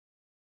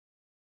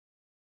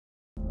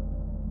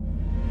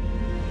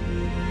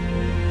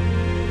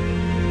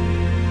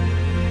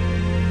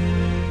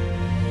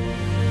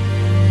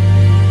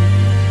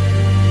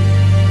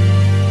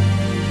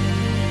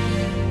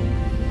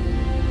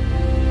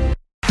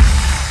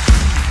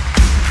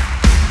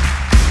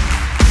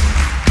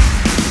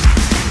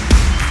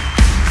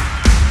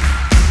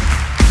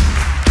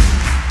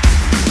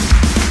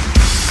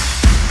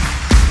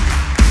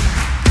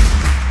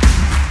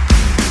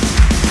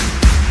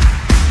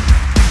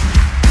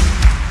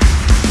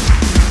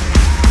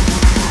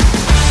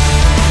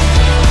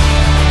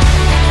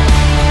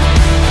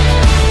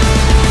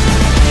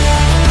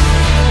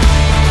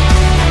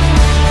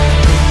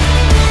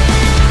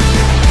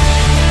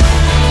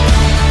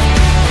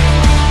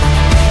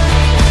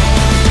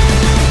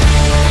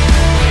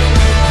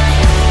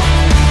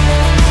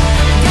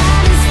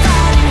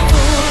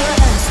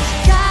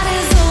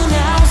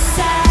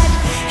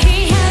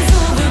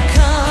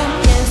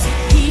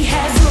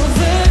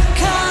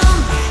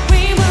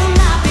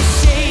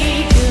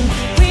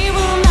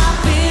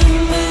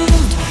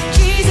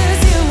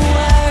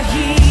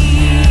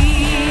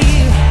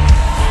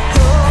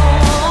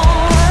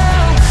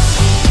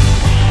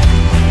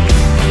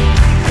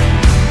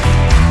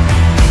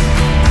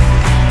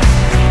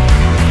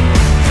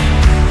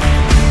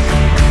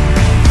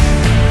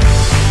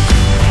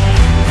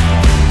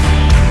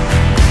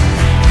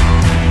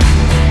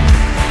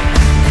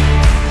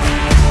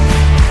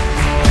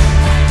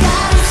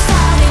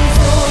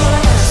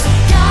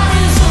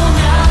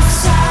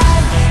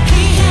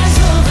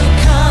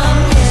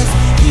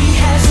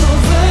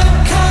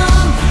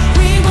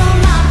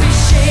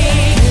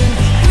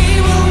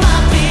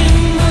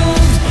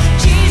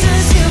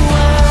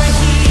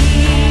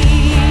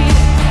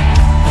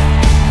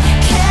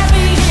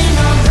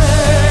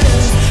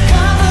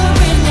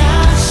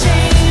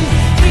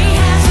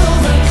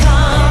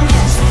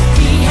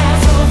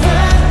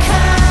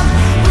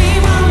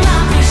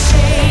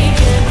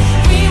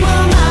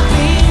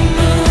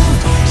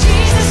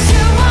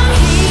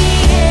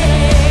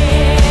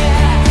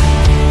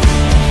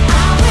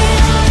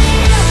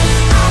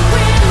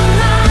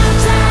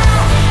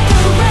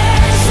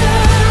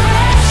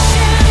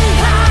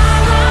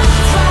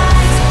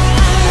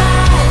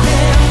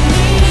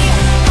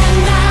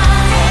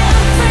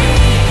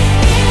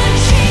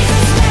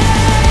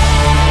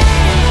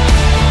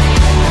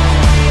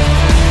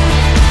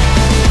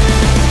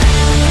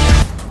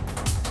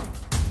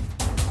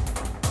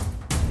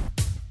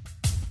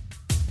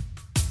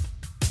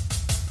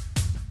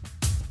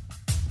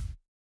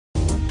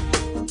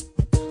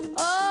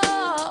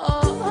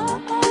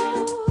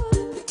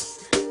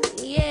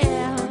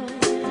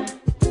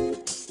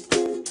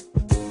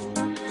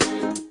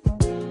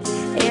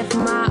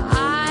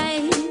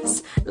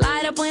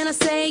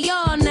say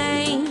your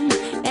name,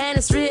 and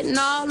it's written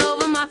all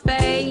over my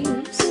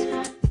face.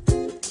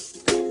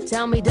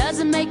 Tell me, does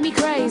it make me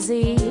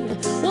crazy?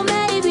 Well,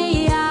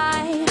 maybe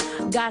I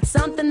got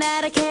something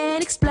that I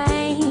can't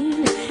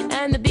explain,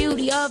 and the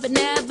beauty of it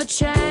never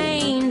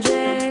changes.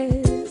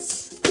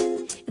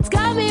 It's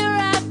got me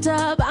wrapped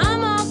up,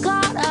 I'm all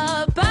caught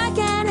up. I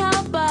can't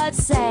help but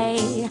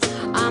say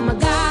I'm a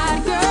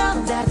God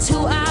girl, that's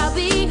who I'll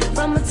be.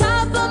 From the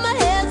top of my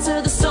head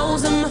to the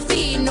soles of my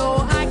feet. No,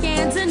 I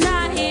can't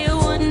deny it,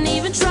 wouldn't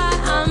even try.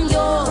 I'm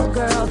your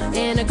girl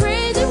in a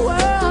crazy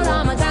world.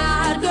 I'm a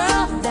God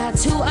girl,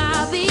 that's who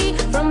I'll be.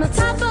 From the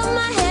top of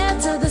my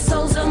head to the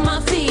soles of my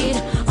feet.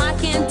 I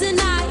can't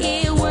deny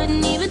it,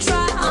 wouldn't even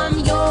try. I'm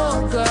your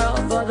girl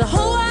for the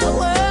whole wide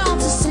world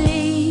to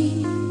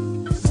see.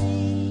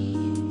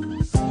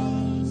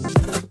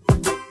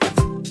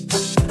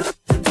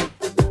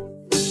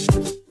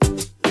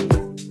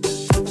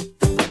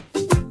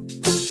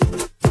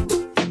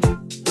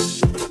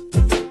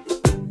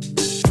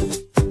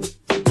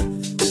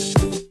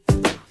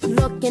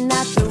 Looking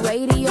at the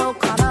radio,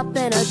 caught up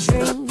in a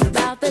dream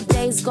about the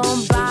days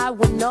gone by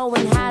when no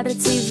one had a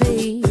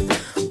TV.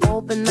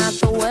 Hoping that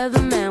the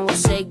weatherman will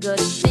say good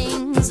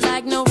things,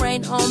 like no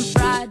rain on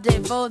Friday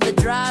for the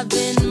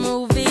drive-in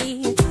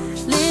movie.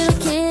 Little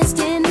kids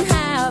didn't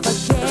have a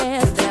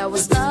care, there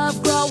was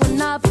love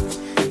growing up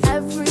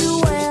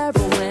everywhere.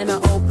 But when I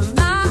opened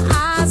my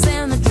eyes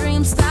and the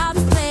dream stopped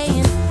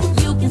playing,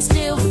 you can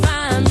still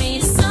find me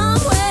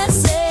somewhere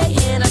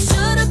saying I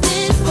should have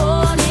been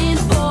born in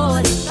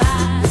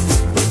 45.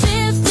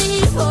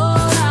 54, I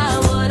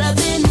would have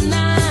been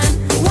 9.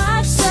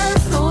 White shirt,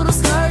 poodle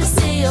skirt,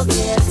 silk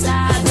hair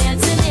tie,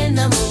 dancing in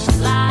the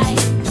moonlight.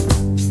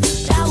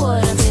 That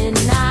would have been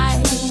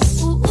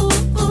nice. Ooh,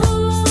 ooh,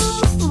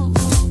 ooh, ooh,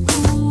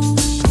 ooh.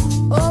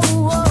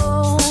 Oh,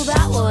 oh,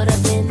 that would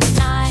have been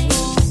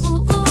nice.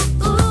 Ooh,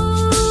 ooh,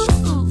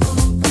 ooh, ooh, ooh, ooh.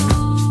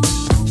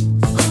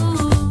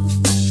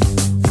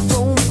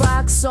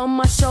 Boombox on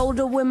my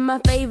shoulder with my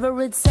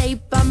favorite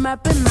tape. I'm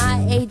repping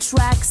my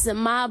 8-tracks and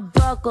my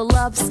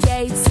buckle-up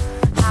skates.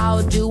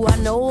 How do I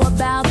know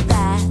about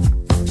that?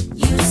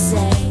 You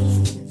say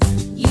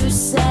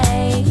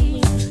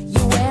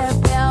you wear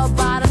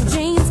bell-bottom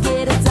jeans,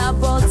 get a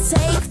double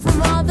take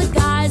from all the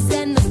guys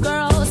and the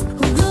girls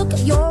who look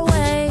your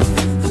way.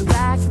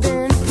 Back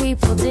then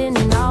people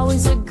didn't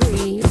always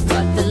agree,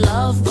 but the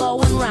love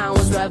going round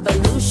was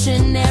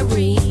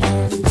revolutionary.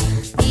 And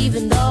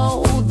even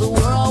though the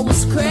world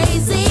was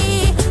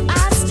crazy,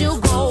 I still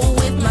go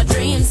with my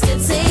dreams to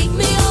take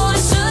me. Oh, I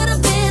should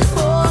have been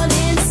born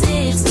in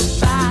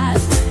 65.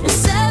 In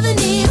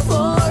 74,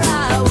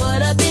 I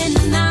would have been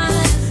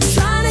 9.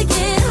 Trying to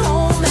get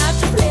home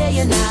after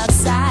playing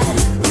outside,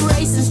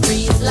 racing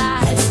street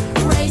lights,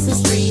 racing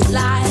street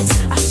lights.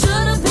 I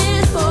should have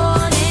been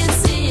born in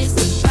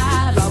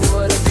 65. I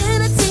would have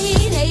been a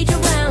teenager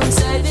around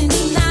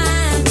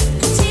 79,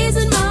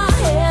 teasing my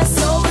hair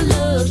so it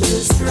looked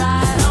just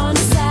right on a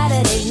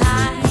Saturday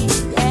night.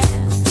 Yeah,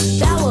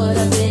 that would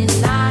have been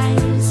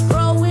nice.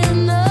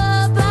 Growing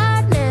up, I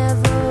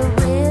never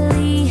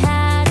really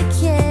had a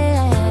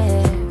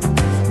care.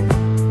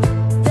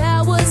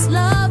 There was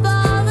love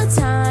all the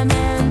time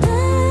and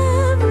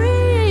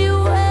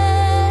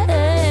everywhere.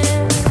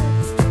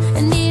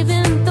 And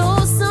even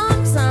though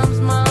sometimes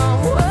my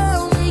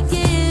world may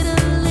get a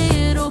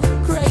little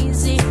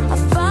crazy, I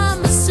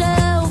find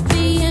myself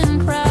being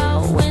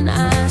proud when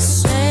I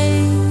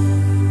say,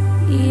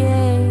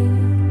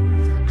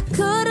 yeah, I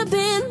could have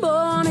been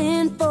born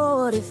in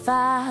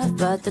 45,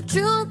 but the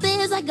truth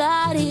is I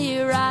got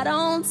here right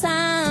on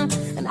time.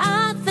 And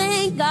I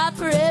thank God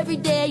for every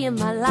day in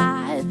my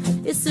life.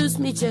 It suits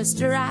me just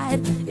right,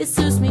 it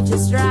suits me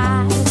just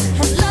right.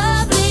 And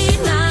lovely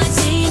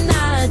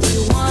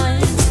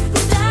 1991.